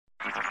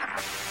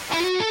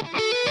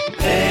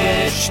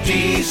HT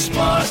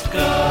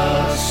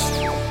Smartcast.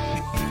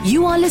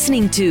 You are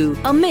listening to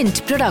a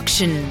Mint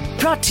production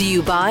brought to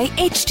you by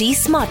HT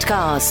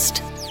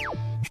Smartcast.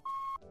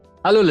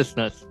 Hello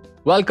listeners,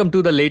 welcome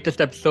to the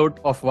latest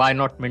episode of Why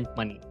Not Mint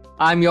Money.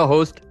 I'm your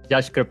host,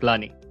 Yash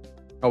Kriplani.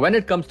 Now when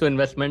it comes to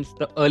investments,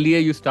 the earlier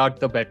you start,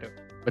 the better.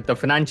 With the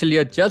financial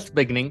year just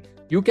beginning,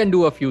 you can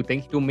do a few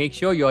things to make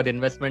sure your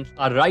investments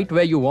are right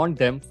where you want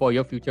them for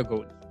your future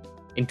goals.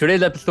 In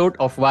today's episode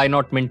of Why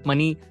Not Mint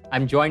Money,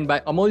 I'm joined by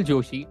Amol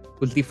Joshi,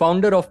 who's the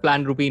founder of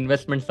Plan Rupee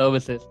Investment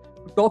Services,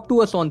 to talk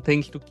to us on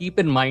things to keep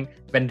in mind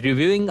when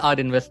reviewing our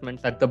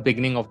investments at the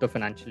beginning of the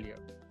financial year.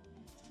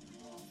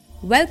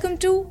 Welcome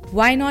to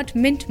Why Not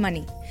Mint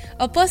Money,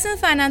 a personal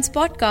finance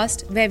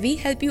podcast where we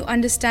help you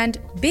understand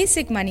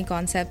basic money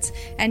concepts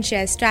and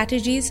share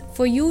strategies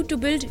for you to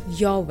build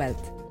your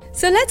wealth.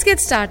 So let's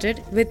get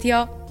started with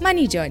your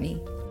money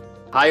journey.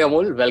 Hi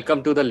Amol,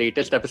 welcome to the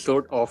latest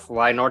episode of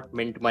Why Not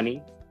Mint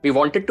Money. We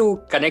wanted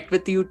to connect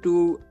with you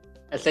to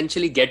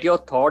essentially get your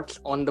thoughts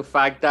on the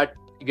fact that,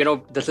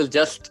 this is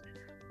just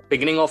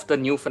beginning of the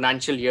new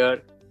financial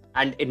year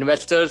and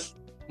investors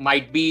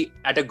might be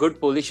at a good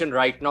position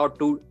right now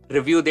to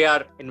review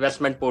their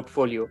investment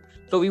portfolio.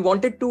 So we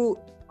wanted to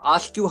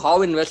ask you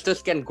how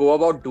investors can go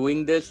about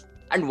doing this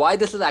and why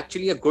this is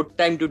actually a good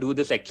time to do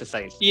this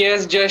exercise.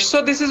 Yes, Josh.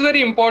 So this is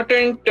very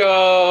important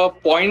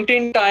point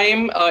in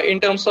time in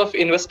terms of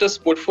investors'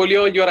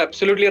 portfolio. You're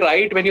absolutely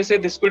right when you say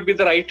this could be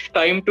the right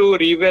time to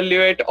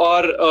reevaluate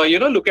or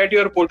look at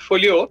your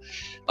portfolio.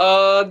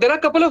 There are a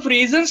couple of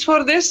reasons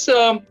for this.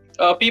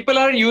 People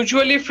are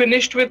usually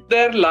finished with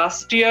their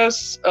last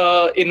year's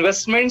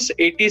investments,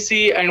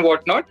 ATC and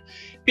whatnot.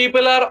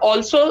 People are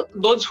also,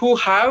 those who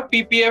have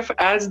PPF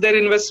as their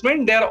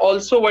investment, they are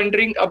also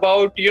wondering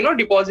about,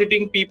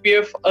 depositing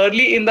PPF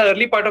in the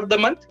early part of the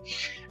month.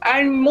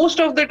 And most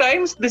of the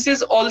times, this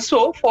is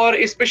also for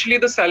especially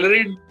the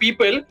salaried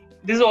people,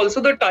 this is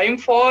also the time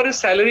for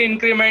salary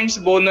increments,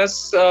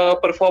 bonus,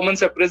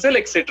 performance appraisal,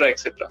 etc.,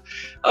 etc.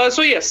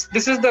 So yes,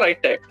 this is the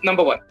right time,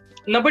 number one.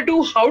 Number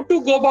two, how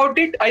to go about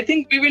it. I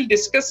think we will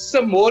discuss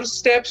some more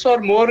steps or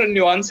more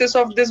nuances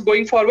of this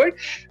going forward.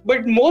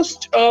 But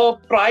most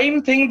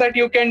prime thing that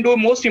you can do,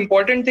 most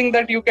important thing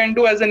that you can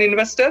do as an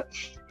investor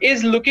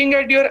is looking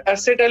at your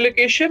asset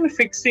allocation,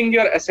 fixing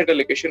your asset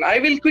allocation. I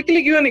will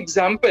quickly give an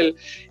example.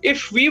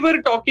 If we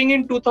were talking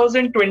in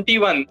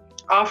 2021,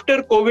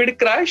 after COVID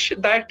crash,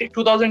 that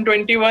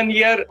 2021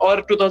 year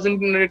or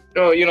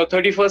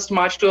 31st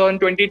March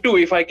 2022,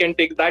 if I can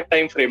take that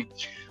time frame,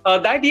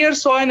 that year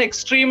saw an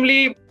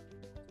extremely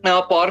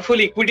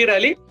powerful equity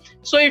rally.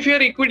 So if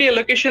your equity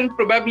allocation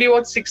probably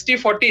was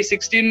 60-40,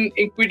 16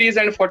 equities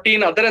and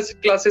 14 other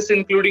asset classes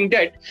including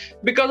debt,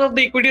 because of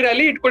the equity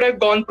rally, it could have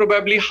gone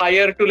probably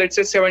higher to let's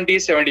say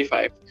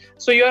 70-75.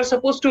 So you are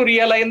supposed to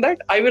realign that.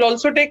 I will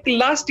also take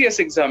last year's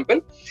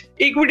example.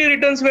 Equity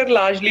returns were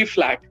largely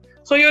flat.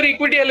 So your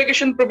equity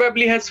allocation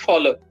probably has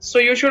fallen. So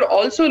you should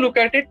also look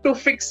at it to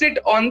fix it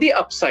on the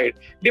upside,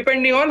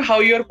 depending on how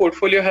your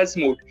portfolio has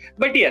moved.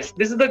 But yes,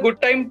 this is the good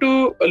time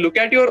to look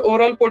at your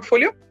overall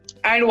portfolio.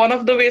 And one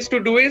of the ways to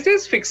do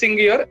is fixing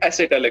your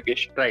asset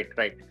allocation. Right.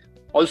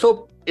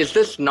 Also, is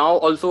this now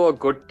also a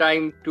good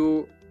time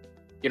to,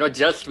 we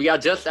are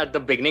just at the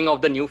beginning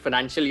of the new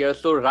financial year.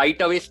 So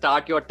right away,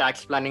 start your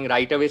tax planning,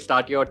 right away,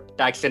 start your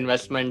tax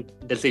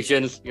investment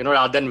decisions,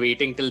 rather than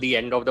waiting till the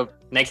end of the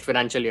next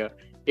financial year,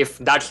 if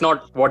that's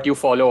not what you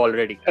follow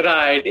already.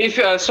 Right.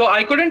 So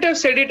I couldn't have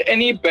said it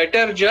any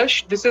better,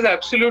 Josh. This is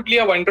absolutely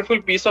a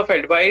wonderful piece of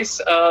advice.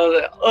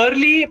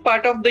 Early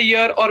part of the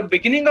year or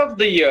beginning of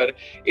the year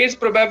is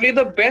probably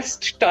the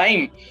best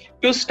time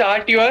to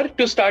start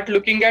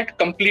looking at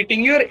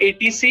completing your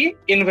ATC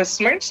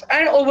investments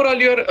and overall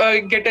your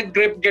get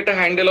a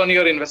handle on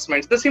your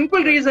investments. The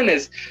simple reason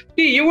is,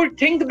 you would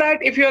think that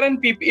if you are a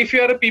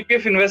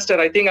PPF investor,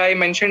 I think I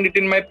mentioned it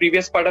in my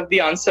previous part of the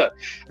answer,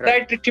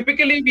 right, that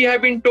typically we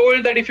have been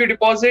told that if you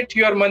deposit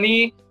your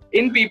money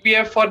in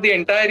PPF for the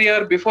entire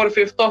year before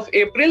 5th of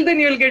April, then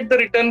you'll get the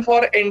return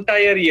for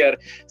entire year.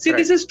 See,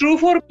 This is true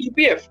for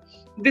PPF.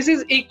 This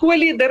is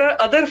equally, there are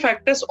other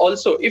factors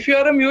also. If you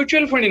are a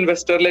mutual fund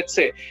investor, let's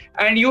say,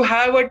 and you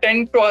have a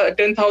 10,000,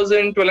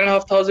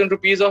 12,500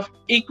 rupees of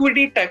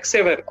equity tax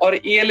saver or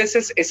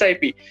ELSS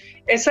SIP.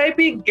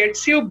 SIP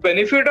gets you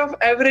benefit of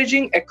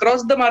averaging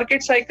across the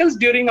market cycles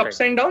during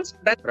ups and downs.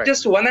 That's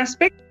just one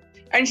aspect.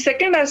 And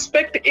second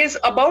aspect is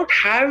about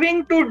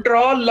having to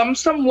draw lump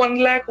sum 1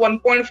 lakh,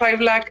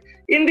 1.5 lakh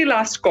in the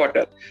last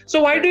quarter.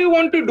 So why do you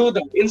want to do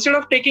that? Instead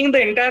of taking the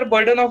entire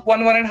burden of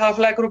 1.5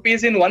 lakh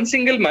rupees in one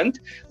single month,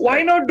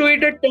 why not do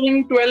it at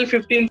 10, 12,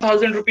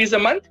 15,000 rupees a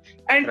month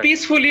and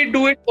peacefully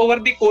do it over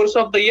the course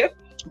of the year?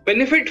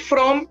 Benefit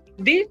from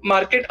the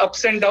market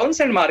ups and downs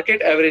and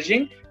market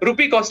averaging,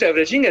 rupee cost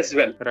averaging as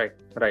well. Right.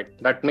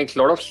 That makes a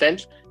lot of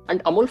sense.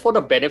 And Amol, for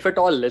the benefit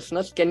of all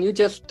listeners, can you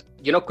just,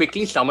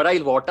 quickly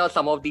summarize what are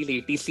some of these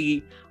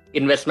ATC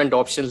investment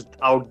options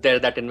out there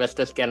that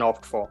investors can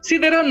opt for? See,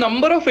 there are a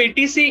number of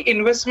ATC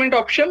investment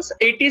options.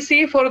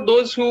 ATC, for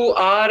those who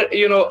are,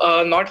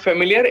 not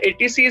familiar,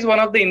 ATC is one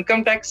of the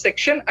income tax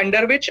section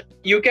under which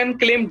you can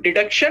claim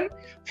deduction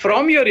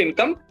from your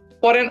income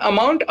for an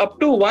amount up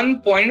to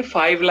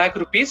 1.5 lakh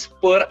rupees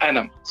per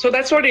annum. So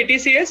that's what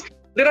ATC is.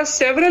 There are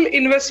several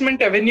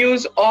investment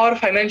avenues or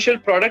financial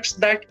products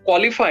that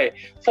qualify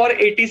for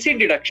ATC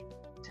deduction.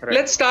 Right.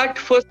 Let's start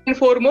first and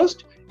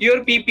foremost,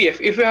 your PPF.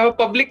 If you have a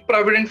public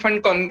provident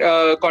fund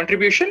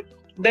contribution,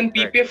 then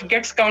PPF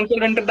gets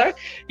counted under that.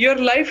 Your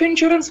life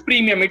insurance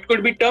premium, it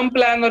could be term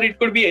plan or it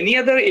could be any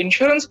other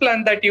insurance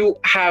plan that you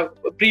have,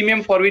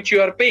 premium for which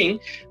you are paying,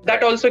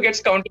 that also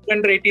gets counted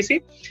under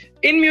ATC.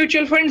 In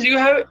mutual funds, you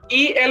have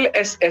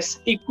ELSS,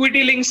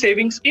 Equity Linked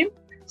Savings Scheme.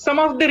 Some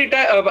of the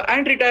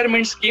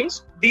retirement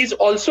schemes, these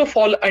also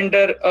fall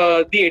under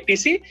the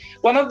ATC.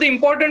 One of the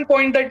important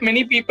points that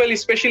many people,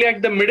 especially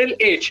at the middle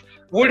age,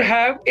 would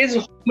have is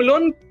home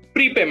loan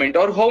prepayment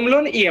or home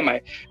loan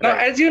EMI. Now,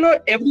 as you know,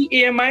 every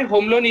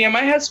home loan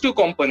EMI has two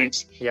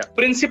components,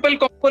 principal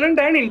component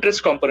and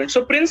interest component.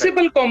 So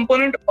principal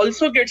component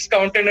also gets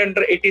counted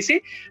under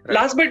ATC.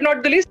 Last but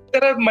not the least,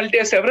 there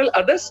are several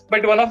others,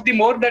 but one of the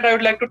more that I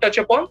would like to touch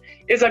upon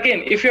is,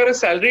 again, if you're a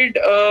salaried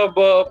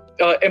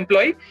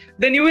employee,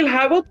 then you will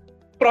have a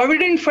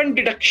provident fund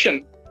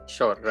deduction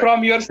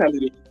from your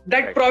salary.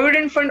 That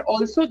provident fund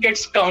also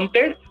gets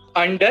counted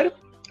under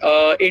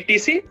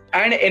ATC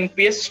and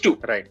NPS too.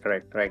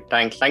 Right.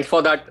 Thanks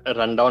for that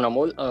rundown,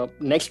 Amol.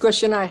 Next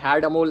question I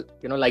had, Amol,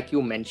 like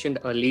you mentioned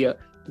earlier,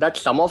 that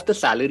some of the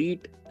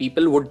salaried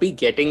people would be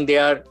getting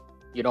their,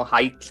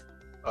 hikes,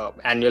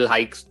 annual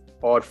hikes,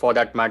 or for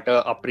that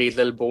matter,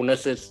 appraisal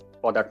bonuses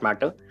for that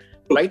matter,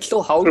 right?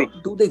 So how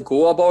do they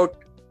go about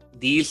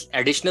these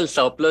additional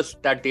surplus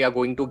that they are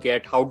going to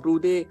get? How do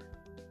they,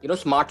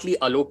 smartly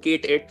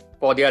allocate it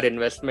for their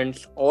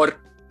investments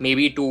or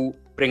maybe to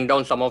bring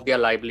down some of their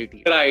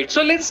liabilities? Right.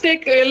 So let's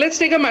take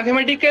a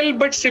mathematical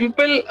but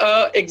simple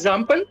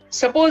example.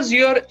 Suppose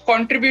your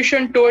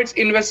contribution towards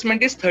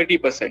investment is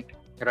 30%.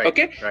 Right.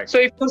 Okay. Right. So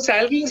if your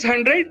salary is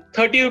 100,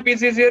 30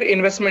 rupees is your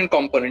investment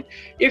component.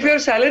 If your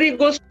salary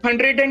goes to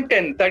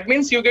 110, that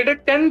means you get a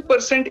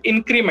 10%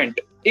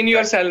 increment in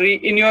your salary,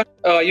 in your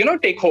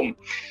take home.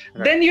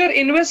 Right. Then your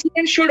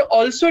investment should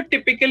also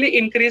typically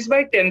increase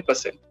by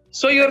 10%.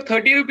 So your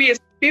 30 rupee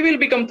SP will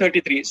become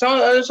 33.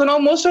 So now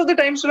most of the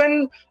times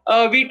when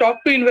we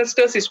talk to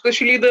investors,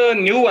 especially the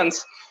new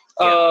ones,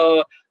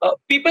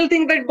 people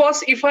think that,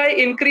 boss, if I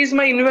increase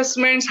my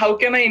investments, how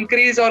can I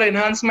increase or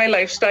enhance my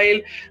lifestyle?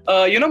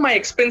 My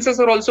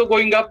expenses are also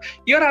going up.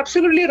 You're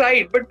absolutely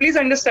right. But please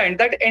understand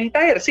that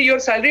your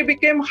salary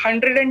became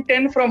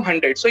 110 from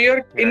 100. So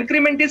your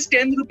increment is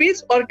 10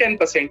 rupees or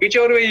 10%,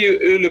 whichever way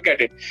you look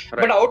at it.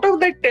 Right. But out of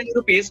that 10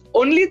 rupees,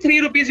 only 3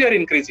 rupees you're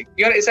increasing.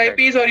 Your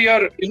SIPs or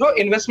your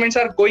investments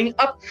are going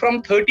up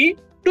from 30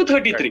 to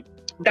 33. Right.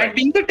 That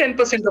being the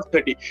 10% of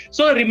 30.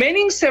 So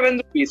remaining 7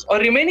 rupees or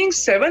remaining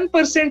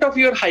 7% of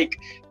your hike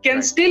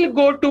can still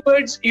go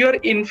towards your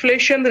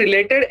inflation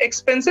related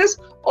expenses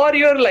or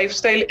your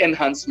lifestyle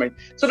enhancement.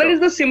 So that is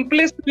the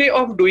simplest way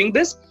of doing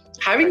this.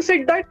 Having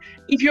said that,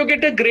 if you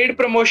get a grade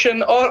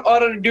promotion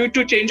or due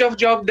to change of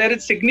job, there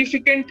is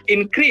significant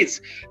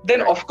increase,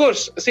 then of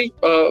course,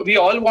 we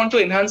all want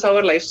to enhance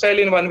our lifestyle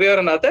in one way or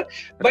another,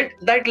 but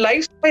that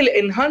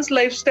enhanced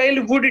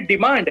lifestyle would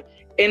demand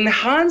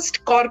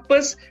enhanced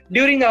corpus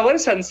during our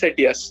sunset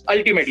years,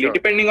 ultimately,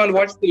 depending on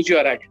what stage you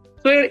are at.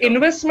 So your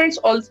investments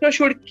also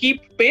should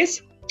keep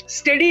pace.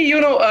 Steady,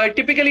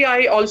 typically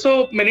I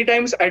also many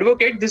times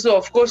advocate, this is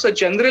of course a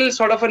general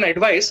sort of an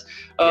advice.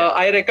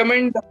 I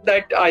recommend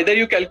that either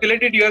you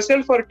calculate it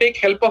yourself or take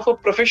help of a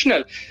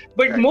professional.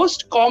 But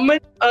most common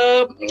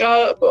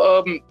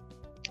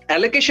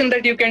allocation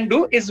that you can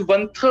do is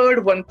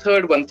 1/3,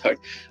 1/3, 1/3.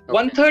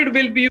 1/3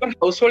 will be your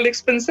household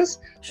expenses.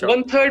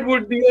 1/3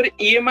 would be your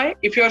EMI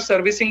if you are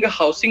servicing a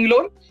housing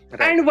loan,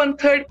 and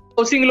 1/3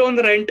 housing loan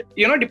rent,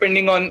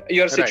 depending on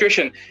your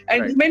situation.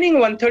 And remaining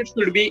 1/3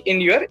 should be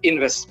in your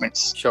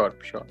investments. Sure.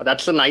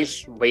 That's a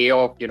nice way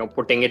of,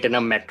 putting it in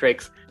a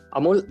matrix.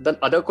 Amol, the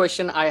other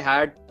question I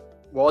had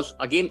was,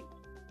 again,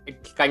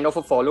 it's kind of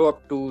a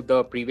follow-up to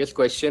the previous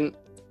question.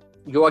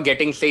 You are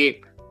getting,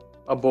 say,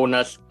 a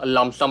bonus, a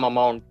lump sum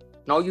amount.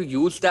 Now you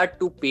use that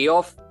to pay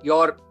off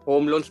your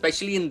home loan,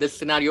 especially in this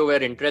scenario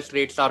where interest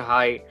rates are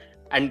high,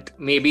 and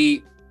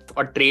maybe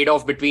a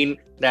trade-off between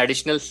the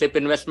additional SIP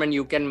investment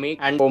you can make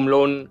and home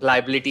loan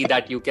liability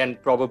that you can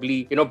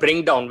probably,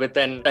 bring down with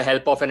the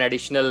help of an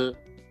additional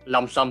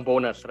lump sum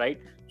bonus, right?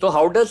 So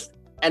how does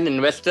an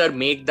investor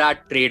make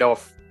that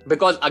trade-off?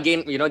 Because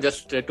again,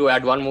 just to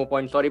add one more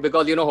point,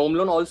 because, home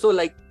loan also,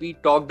 like we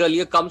talked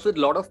earlier, comes with a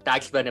lot of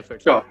tax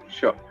benefits.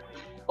 Sure.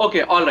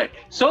 Okay, all right.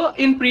 So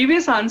in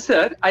previous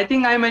answer, I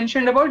think I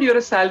mentioned about your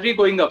salary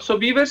going up. So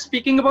we were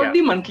speaking about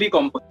the monthly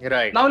component.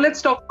 Right. Now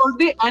let's talk about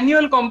the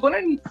annual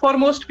component. For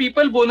most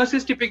people, bonus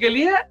is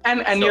typically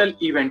an annual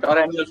event or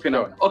annual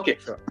phenomenon. Okay.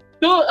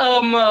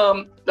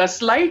 So a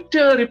slight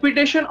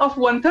repetition of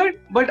 1/3,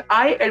 but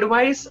I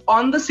advise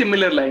on the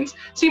similar lines.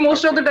 See,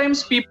 most of the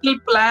times people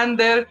plan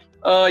their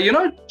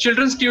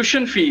children's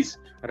tuition fees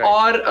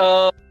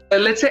or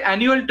let's say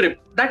annual trip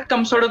that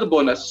comes out of the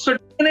bonus. So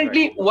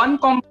definitely one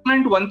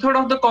component, 1/3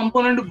 of the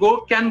component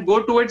can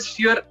go towards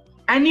your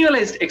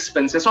annualized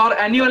expenses or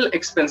annual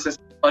expenses.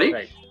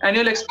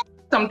 Annual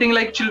expenses, something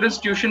like children's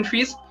tuition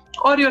fees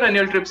or your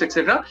annual trips,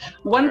 etc.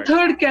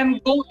 1/3 can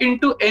go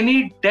into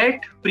any debt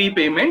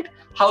prepayment,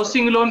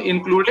 housing loan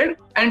included,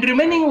 and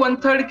remaining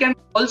 1/3 can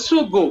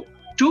also go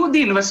to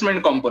the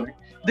investment component.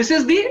 This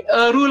is the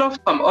rule of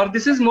thumb, or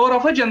this is more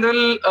of a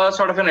general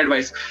sort of an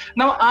advice.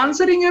 Now,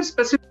 answering your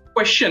specific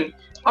question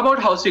about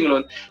housing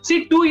loan.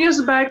 See, 2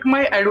 years back,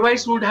 my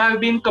advice would have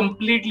been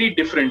completely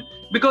different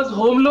because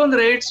home loan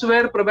rates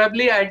were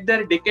probably at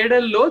their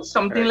decadal lows,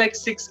 something like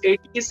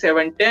 680,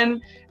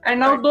 710. And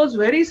now those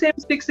very same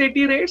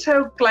 680 rates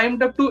have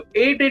climbed up to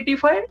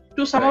 885.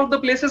 To some of the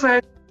places, I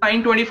have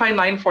 925,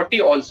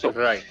 940 also.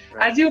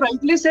 As you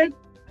rightly said,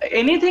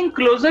 anything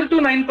closer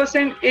to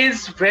 9%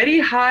 is very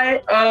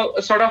high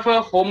sort of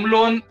a home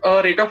loan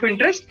rate of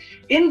interest.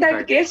 In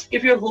that case,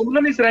 if your home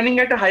loan is running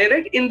at a higher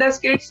rate, in that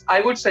case,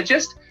 I would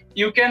suggest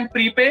you can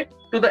prepay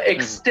to the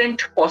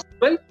extent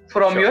possible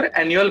from your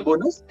annual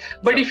bonus.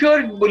 But if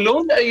your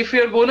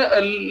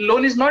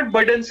loan is not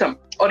burdensome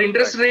or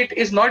interest rate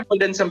is not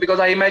burdensome, because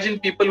I imagine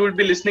people would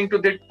be listening to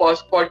this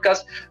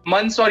podcast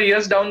months or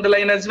years down the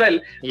line as well,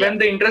 when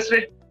the interest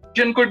rate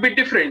could be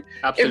different.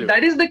 If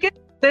that is the case,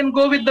 then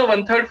go with the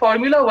 1/3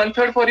 formula,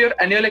 1/3 for your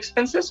annual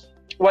expenses,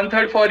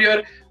 1/3 for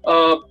your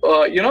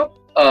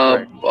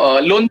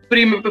loan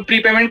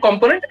prepayment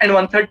component, and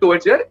 1/3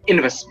 towards your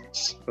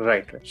investments.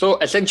 So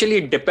essentially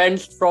it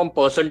depends from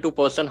person to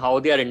person how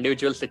their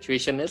individual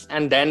situation is,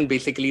 and then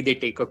basically they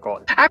take a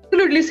call.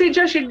 Absolutely. See,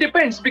 Josh, it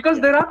depends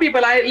because there are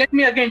people, let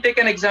me again take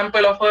an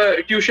example of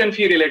a tuition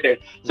fee related.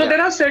 So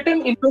there are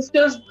certain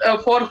investors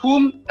for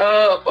whom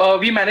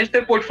we manage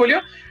their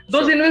portfolio.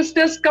 Those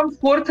investors come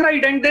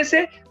forthright and they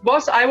say,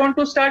 boss, I want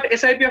to start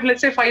SIP of let's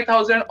say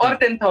 5,000 or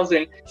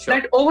 10,000.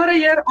 That over a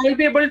year, I'll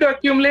be able to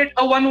accumulate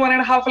a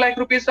 1.5 lakh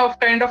rupees of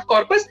kind of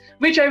corpus,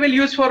 which I will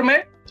use for my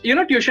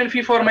tuition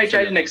fee for my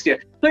child next year.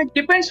 So it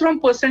depends from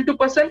person to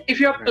person. If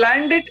you have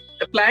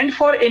planned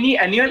for any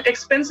annual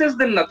expenses,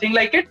 then nothing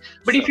like it.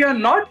 But if you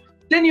are not,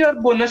 then your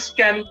bonus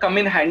can come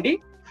in handy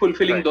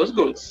fulfilling those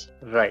goals.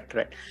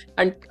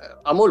 And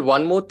Amol,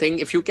 one more thing,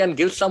 if you can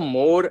give some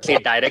more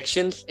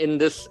directions in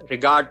this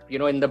regard.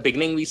 In the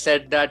beginning we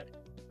said that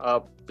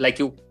like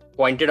you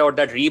pointed out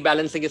that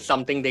rebalancing is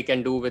something they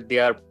can do with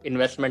their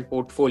investment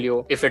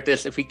portfolio. If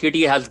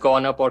equity has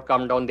gone up or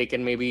come down, they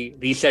can maybe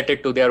reset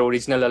it to their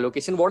original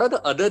allocation. What are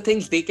the other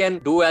things they can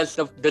do as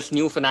this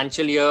new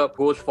financial year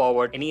goes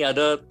forward? Any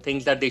other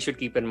things that they should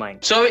keep in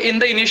mind? So in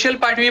the initial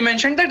part, we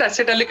mentioned that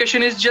asset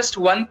allocation is just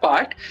one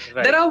part.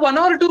 There are one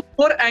or two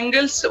more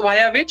angles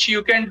via which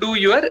you can do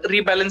your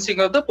rebalancing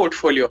of the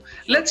portfolio.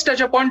 Let's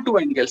touch upon two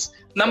angles.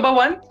 Number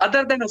one,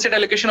 other than asset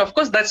allocation, of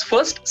course, that's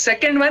first.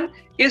 Second one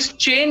is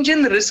change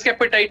in risk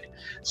appetite.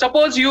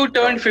 Suppose you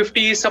turn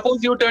 50,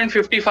 suppose you turn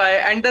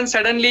 55, and then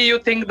suddenly you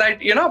think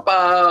that,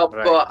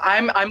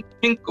 I'm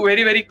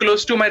very, very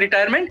close to my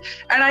retirement,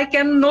 and I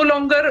can no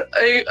longer,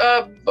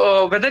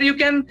 whether you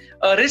can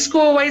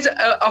risk-wise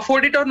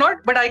afford it or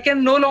not, but I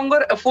can no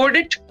longer afford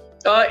it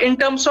in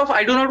terms of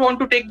I do not want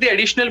to take the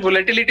additional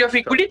volatility of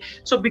equity.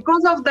 So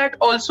because of that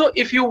also,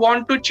 if you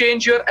want to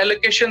change your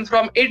allocation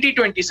from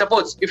 80-20,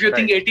 suppose if you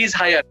think 80 is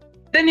higher,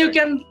 then you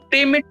can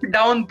tame it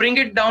down, bring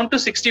it down to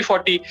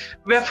 60-40,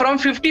 where from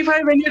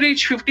 55, when you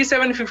reach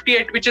 57,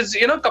 58, which is,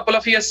 a couple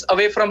of years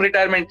away from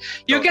retirement,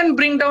 you can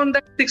bring down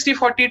that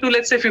 60-40 to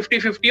let's say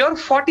 50-50 or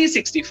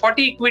 40-60,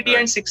 40 equity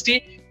and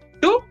 60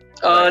 to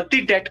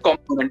the debt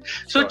component.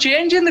 So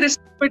change in risk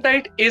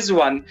appetite is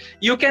one.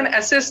 You can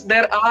assess,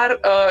 there are,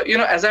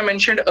 as I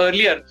mentioned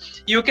earlier,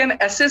 you can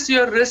assess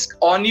your risk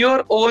on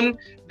your own.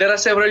 There are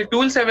several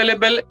tools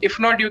available. If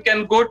not, you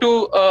can go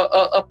to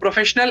a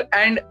professional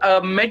and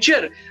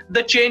measure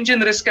the change in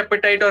risk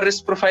appetite or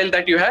risk profile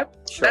that you have.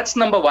 That's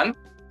number one.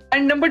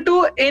 And number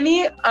two,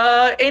 any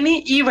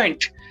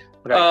event.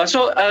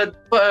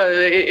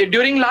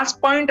 During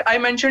last point, I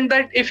mentioned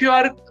that if you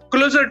are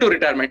closer to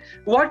retirement,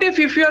 what if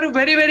you are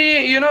very,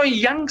 very,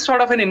 young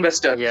sort of an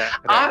investor?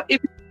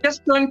 If you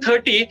just turned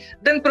 30,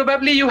 then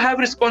probably you have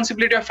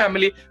responsibility of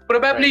family.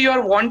 Probably you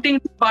are wanting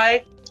to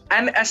buy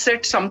an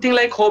asset, something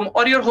like home,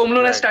 or your home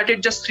loan has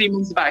started just 3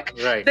 months back.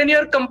 Then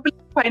your complete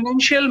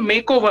financial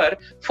makeover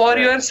for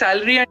your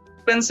salary and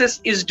expenses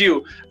is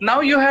due.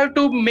 Now you have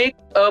to make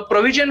a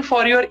provision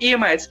for your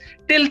EMIs.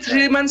 Till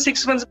 3 months,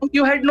 6 months back,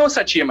 you had no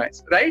such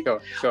EMIs, right?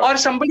 Or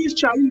somebody's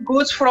child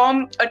goes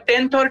from a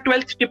 10th or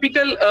 12th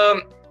typical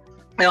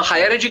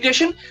higher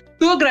education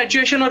to a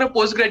graduation or a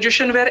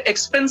post-graduation where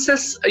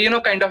expenses,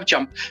 kind of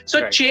jump.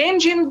 So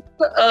change in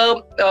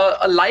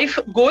life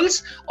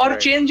goals or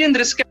change in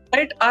risk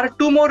appetite are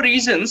two more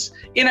reasons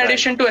in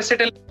addition to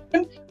asset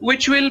allocation,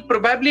 which will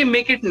probably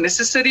make it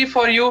necessary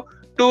for you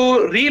to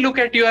relook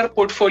at your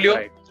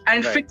portfolio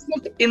and fix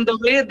it in the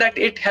way that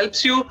it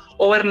helps you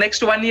over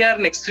next 1 year,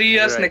 next 3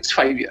 years, next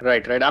 5 years.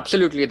 Right.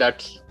 Absolutely.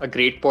 That's a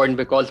great point,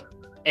 because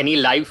any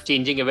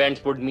life-changing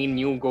events would mean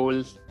new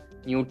goals,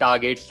 new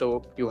targets.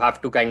 So you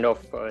have to kind of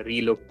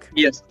relook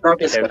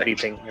at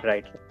everything. Correct.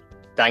 Right.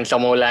 Thanks,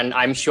 Amol. And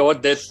I'm sure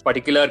this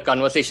particular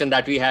conversation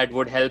that we had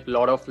would help a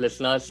lot of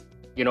listeners,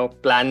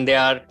 plan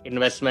their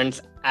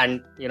investments.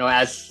 And,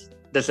 as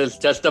this is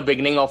just the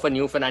beginning of a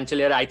new financial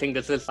year, I think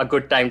this is a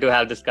good time to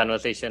have this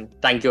conversation.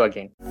 Thank you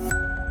again.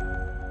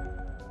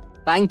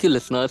 Thank you,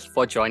 listeners,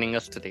 for joining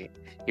us today.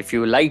 If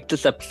you liked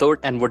this episode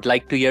and would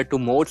like to hear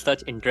more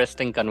such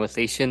interesting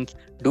conversations,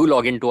 do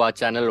log into our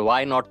channel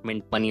Why Not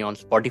Mint Money on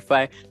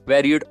Spotify,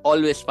 where you'd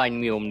always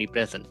find me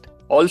omnipresent.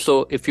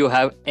 Also, if you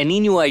have any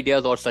new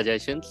ideas or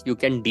suggestions, you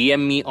can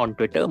DM me on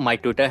Twitter. My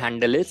Twitter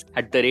handle is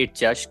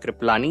 @Jash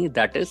Kriplani,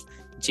 that is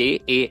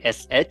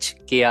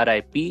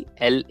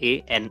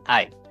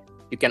JASHKRIPLANI.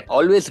 You can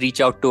always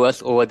reach out to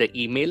us over the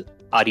email.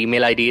 Our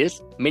email ID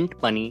is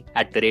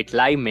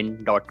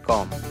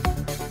mintmoney@livemint.com.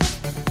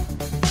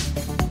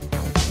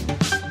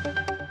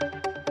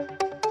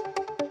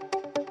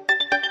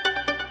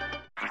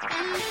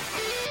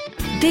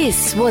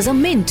 This was a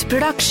Mint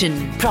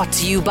production brought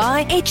to you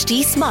by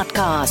HT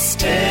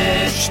Smartcast.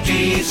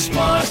 HT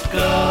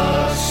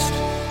Smartcast.